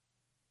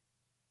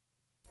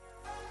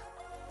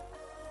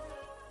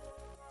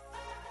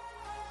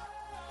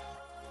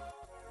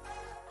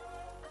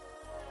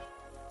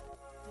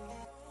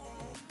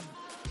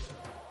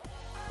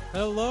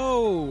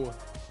Hello,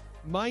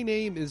 my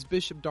name is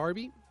Bishop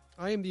Darby.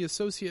 I am the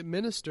Associate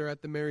Minister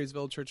at the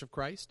Marysville Church of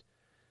Christ,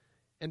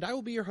 and I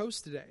will be your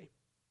host today.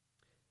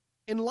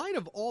 In light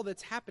of all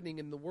that's happening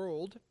in the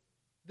world,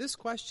 this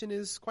question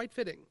is quite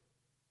fitting.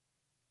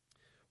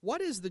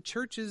 What is the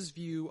church's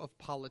view of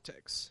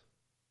politics?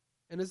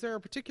 And is there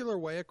a particular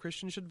way a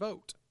Christian should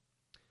vote?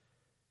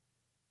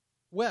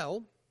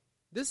 Well,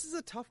 this is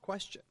a tough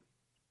question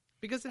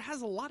because it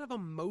has a lot of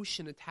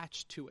emotion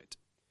attached to it.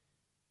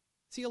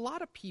 See, a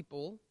lot of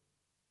people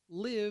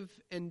live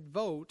and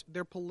vote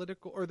their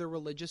political or their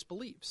religious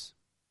beliefs,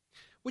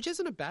 which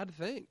isn't a bad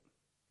thing.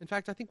 In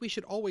fact, I think we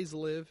should always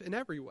live in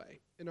every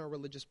way in our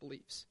religious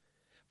beliefs.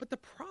 But the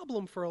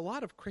problem for a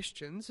lot of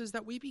Christians is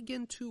that we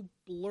begin to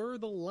blur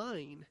the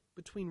line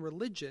between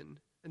religion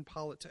and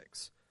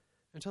politics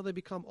until they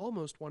become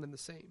almost one and the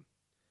same.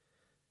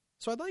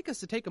 So I'd like us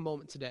to take a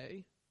moment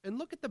today and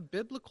look at the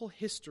biblical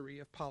history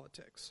of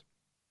politics.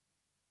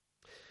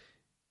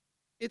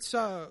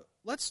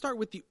 Let's start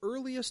with the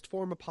earliest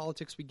form of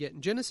politics we get.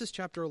 In Genesis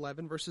chapter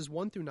 11, verses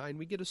 1 through 9,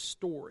 we get a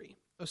story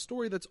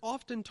that's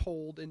often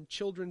told in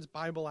children's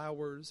Bible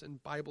hours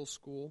and Bible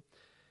school,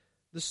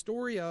 the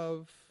story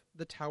of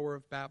the Tower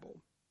of Babel.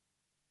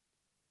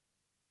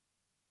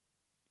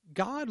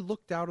 God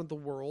looked out at the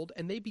world,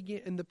 and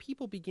the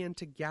people began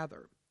to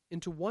gather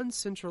into one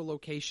central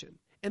location,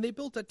 and they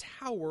built a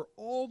tower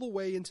all the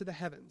way into the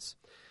heavens.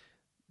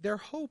 Their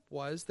hope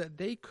was that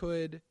they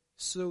could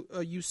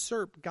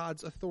usurp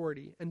God's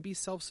authority and be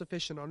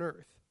self-sufficient on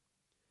earth.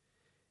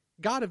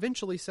 God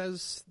eventually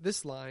says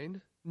this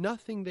line,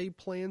 "Nothing they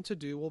plan to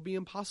do will be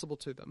impossible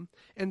to them,"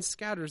 and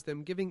scatters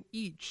them, giving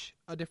each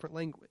a different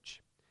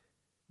language.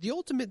 The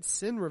ultimate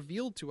sin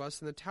revealed to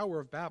us in the Tower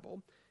of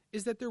Babel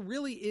is that there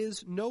really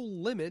is no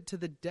limit to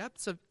the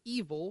depths of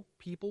evil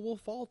people will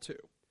fall to,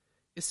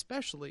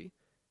 especially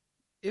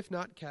if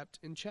not kept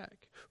in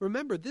check.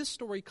 Remember, this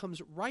story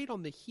comes right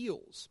on the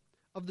heels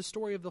of the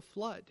story of the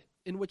flood,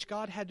 in which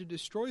God had to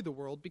destroy the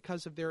world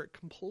because of their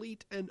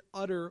complete and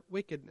utter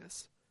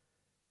wickedness.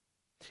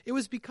 It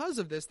was because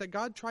of this that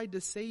God tried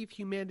to save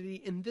humanity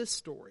in this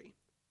story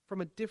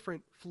from a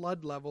different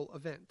flood level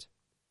event.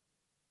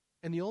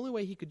 And the only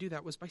way he could do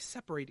that was by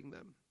separating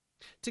them.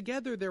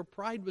 Together, their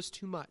pride was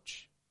too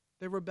much.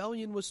 Their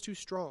rebellion was too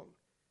strong.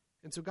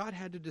 And so God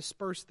had to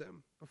disperse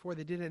them before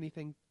they did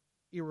anything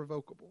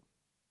irrevocable.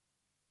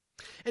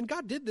 And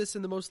God did this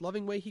in the most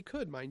loving way he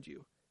could, mind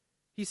you.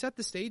 He set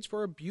the stage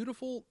for a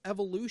beautiful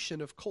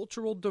evolution of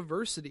cultural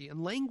diversity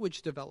and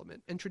language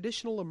development and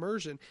traditional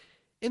immersion.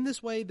 In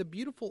this way, the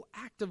beautiful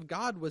act of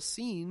God was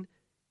seen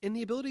in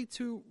the ability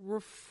to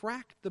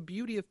refract the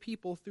beauty of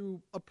people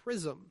through a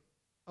prism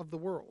of the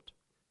world.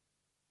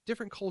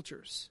 Different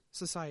cultures,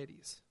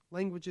 societies,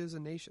 languages,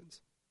 and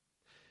nations.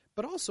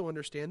 But also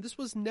understand, this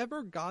was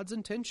never God's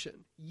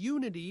intention.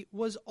 Unity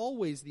was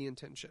always the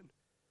intention.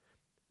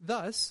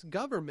 Thus,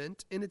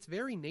 government, in its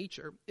very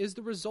nature, is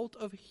the result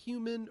of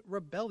human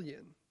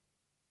rebellion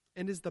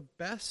and is the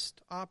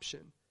best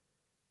option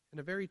in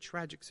a very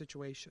tragic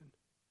situation.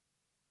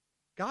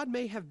 God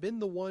may have been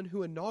the one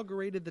who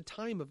inaugurated the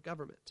time of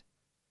government,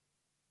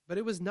 but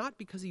it was not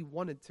because he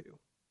wanted to.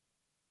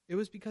 It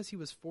was because he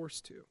was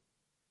forced to.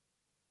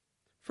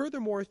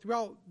 Furthermore,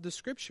 throughout the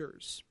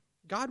scriptures,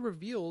 God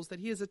reveals that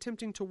he is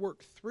attempting to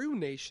work through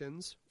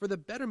nations for the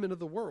betterment of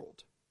the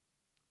world.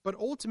 But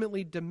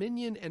ultimately,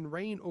 dominion and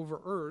reign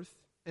over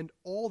earth and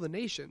all the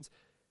nations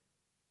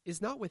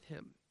is not with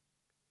him.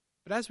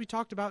 But as we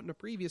talked about in a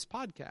previous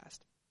podcast,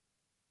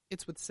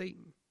 it's with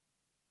Satan.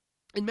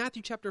 In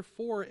Matthew chapter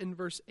 4 and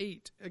verse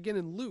 8, again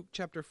in Luke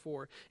chapter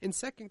 4, in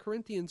 2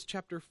 Corinthians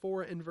chapter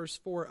 4 and verse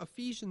 4,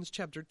 Ephesians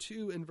chapter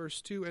 2 and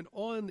verse 2, and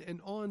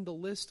on the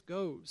list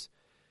goes,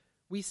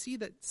 we see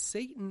that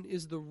Satan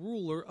is the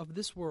ruler of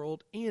this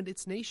world and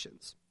its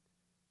nations.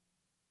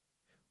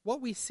 What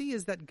we see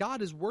is that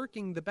God is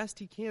working the best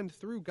he can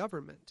through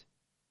government.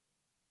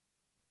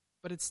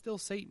 But it's still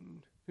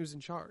Satan who's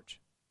in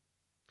charge.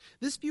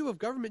 This view of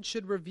government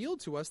should reveal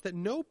to us that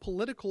no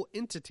political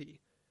entity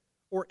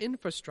or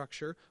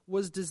infrastructure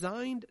was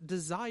designed,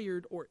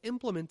 desired, or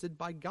implemented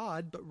by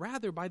God, but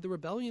rather by the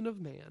rebellion of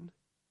man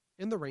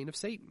and the reign of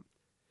Satan.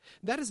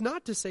 That is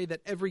not to say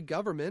that every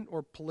government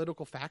or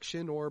political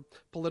faction or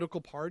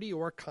political party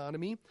or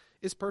economy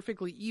is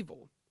perfectly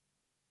evil.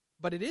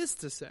 But it is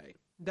to say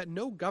that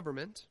no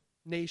government,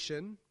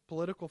 nation,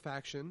 political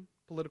faction,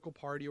 political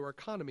party, or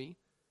economy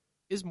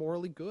is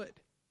morally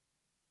good.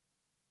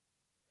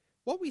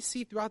 What we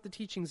see throughout the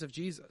teachings of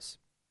Jesus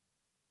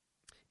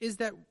is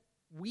that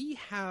we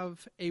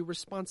have a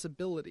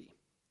responsibility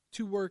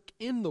to work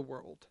in the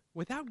world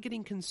without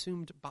getting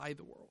consumed by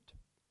the world.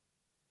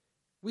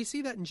 We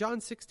see that in John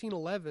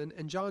 16:11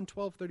 and John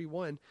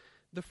 12:31,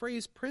 the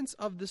phrase "prince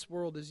of this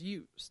world" is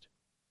used.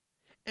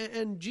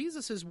 And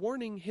Jesus is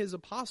warning his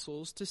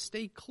apostles to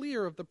stay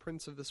clear of the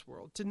prince of this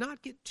world, to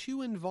not get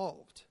too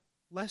involved,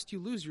 lest you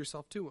lose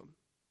yourself to him.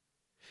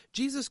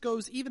 Jesus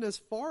goes even as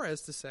far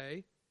as to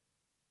say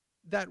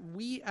that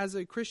we as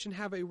a Christian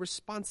have a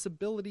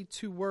responsibility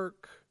to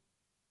work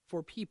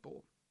for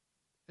people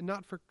and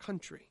not for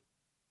country.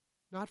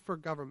 not for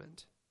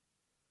government,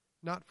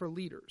 not for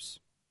leaders,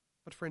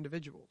 but for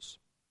individuals.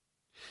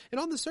 And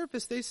on the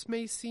surface, this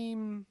may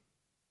seem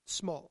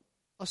small,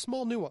 a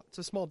small nuance,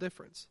 a small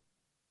difference.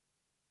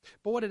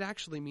 But what it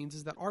actually means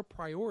is that our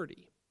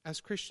priority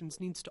as Christians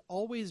needs to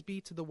always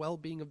be to the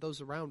well-being of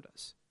those around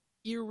us,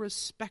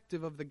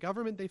 irrespective of the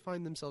government they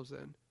find themselves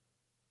in,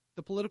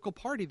 the political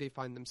party they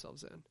find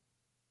themselves in,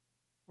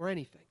 or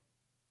anything.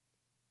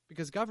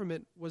 Because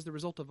government was the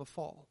result of a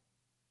fall,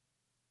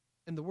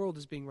 and the world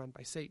is being run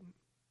by Satan.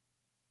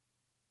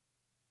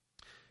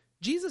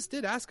 Jesus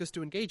did ask us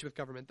to engage with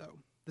government, though,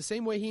 the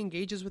same way he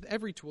engages with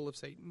every tool of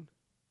Satan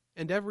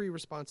and every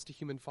response to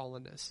human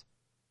fallenness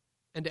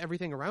and to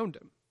everything around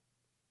him.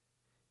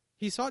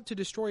 He sought to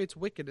destroy its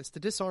wickedness, to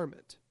disarm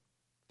it,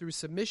 through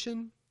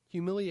submission,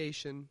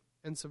 humiliation,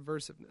 and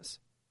subversiveness.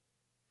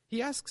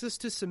 He asks us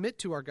to submit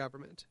to our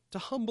government, to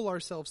humble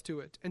ourselves to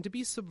it, and to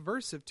be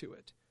subversive to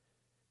it.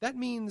 That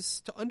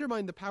means to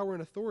undermine the power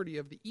and authority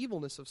of the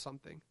evilness of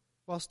something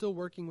while still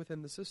working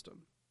within the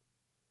system.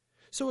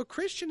 So a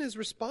Christian is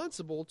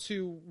responsible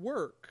to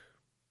work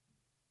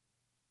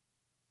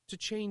to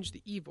change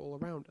the evil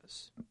around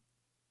us,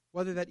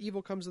 whether that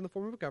evil comes in the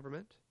form of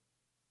government,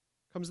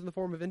 comes in the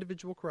form of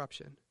individual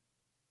corruption,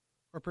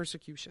 or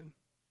persecution.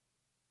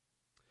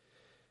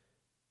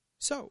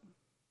 So,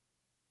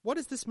 what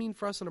does this mean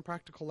for us on a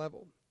practical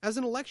level? As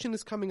an election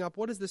is coming up,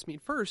 what does this mean?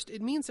 First,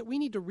 it means that we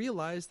need to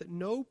realize that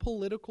no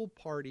political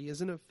party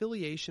is in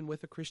affiliation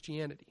with a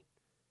Christianity.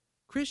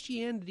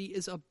 Christianity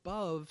is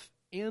above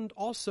and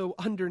also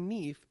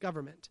underneath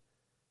government,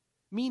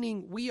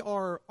 meaning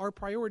our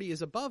priority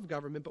is above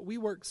government, but we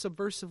work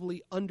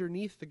subversively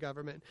underneath the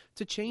government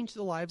to change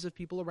the lives of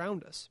people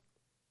around us.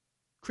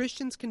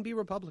 Christians can be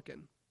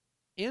Republican,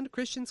 and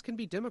Christians can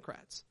be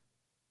Democrats,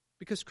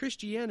 because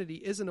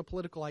Christianity isn't a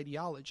political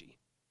ideology.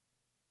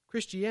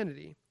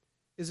 Christianity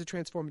is a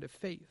transformative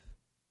faith.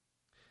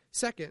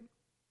 Second,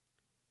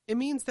 it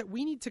means that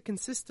we need to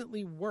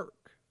consistently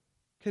work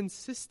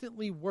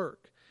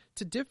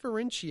to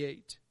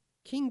differentiate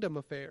kingdom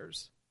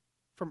affairs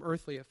from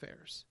earthly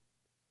affairs.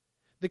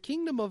 The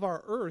kingdom of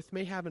our earth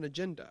may have an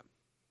agenda,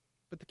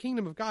 but the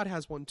kingdom of God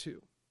has one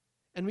too.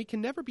 And we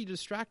can never be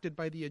distracted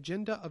by the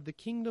agenda of the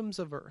kingdoms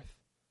of earth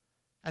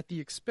at the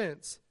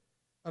expense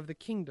of the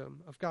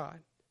kingdom of God.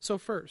 So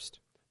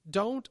first,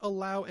 don't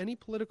allow any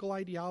political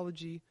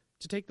ideology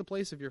to take the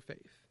place of your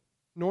faith,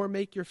 nor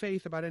make your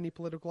faith about any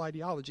political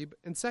ideology.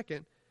 And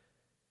second,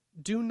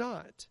 do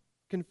not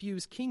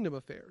confuse kingdom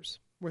affairs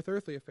with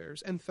earthly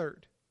affairs. And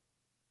third,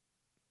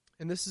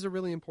 and this is a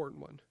really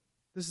important one,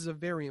 this is a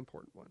very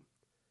important one,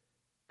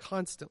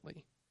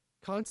 constantly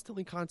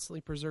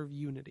preserve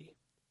unity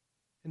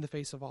in the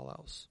face of all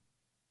else.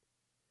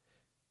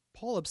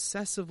 Paul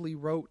obsessively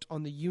wrote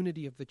on the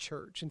unity of the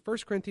church. In 1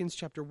 Corinthians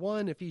chapter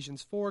 1,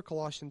 Ephesians 4,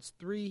 Colossians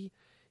 3.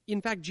 In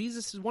fact,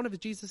 one of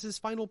Jesus'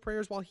 final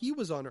prayers while he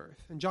was on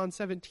earth, in John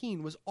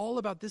 17, was all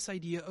about this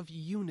idea of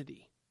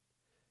unity.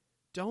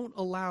 Don't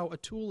allow a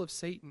tool of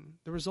Satan,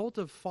 the result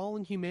of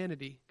fallen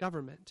humanity,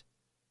 government,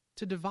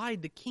 to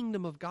divide the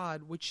kingdom of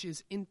God, which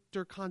is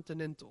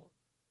intercontinental,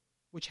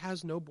 which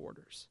has no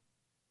borders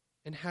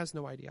and has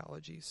no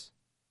ideologies,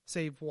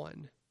 save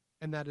one,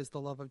 and that is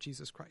the love of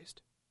Jesus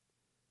Christ.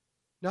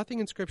 Nothing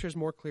in Scripture is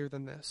more clear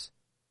than this.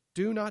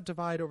 Do not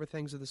divide over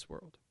things of this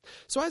world.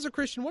 So as a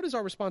Christian, what is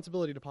our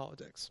responsibility to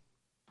politics?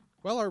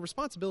 Well, our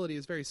responsibility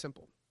is very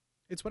simple.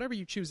 It's whatever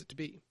you choose it to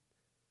be.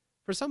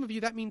 For some of you,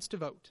 that means to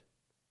vote.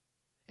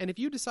 And if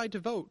you decide to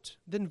vote,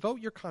 then vote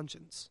your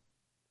conscience.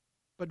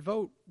 But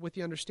vote with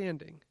the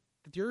understanding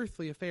that the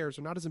earthly affairs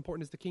are not as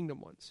important as the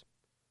kingdom ones.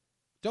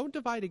 Don't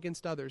divide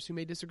against others who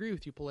may disagree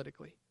with you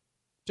politically.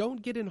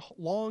 Don't get in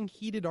long,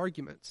 heated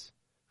arguments.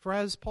 For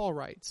as Paul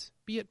writes,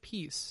 be at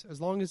peace as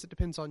long as it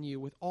depends on you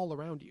with all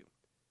around you.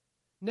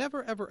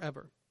 Never, ever,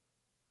 ever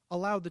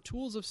allow the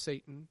tools of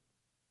Satan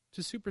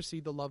to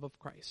supersede the love of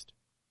Christ.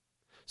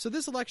 So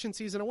this election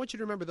season, I want you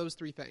to remember those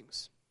three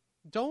things.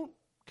 Don't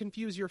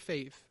confuse your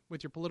faith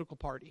with your political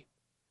party.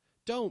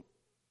 Don't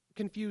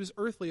confuse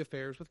earthly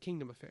affairs with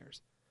kingdom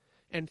affairs.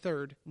 And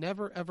third,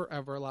 never, ever,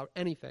 ever allow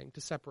anything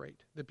to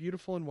separate the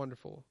beautiful and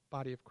wonderful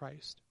body of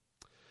Christ.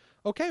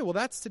 Okay, well,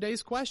 that's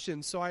today's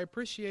question. So I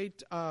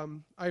appreciate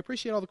all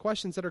the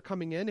questions that are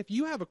coming in. If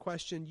you have a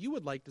question you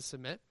would like to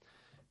submit,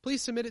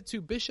 please submit it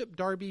to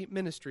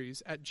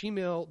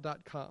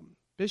bishopdarbyministries@gmail.com.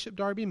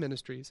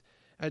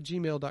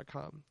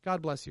 bishopdarbyministries@gmail.com.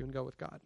 God bless you and go with God.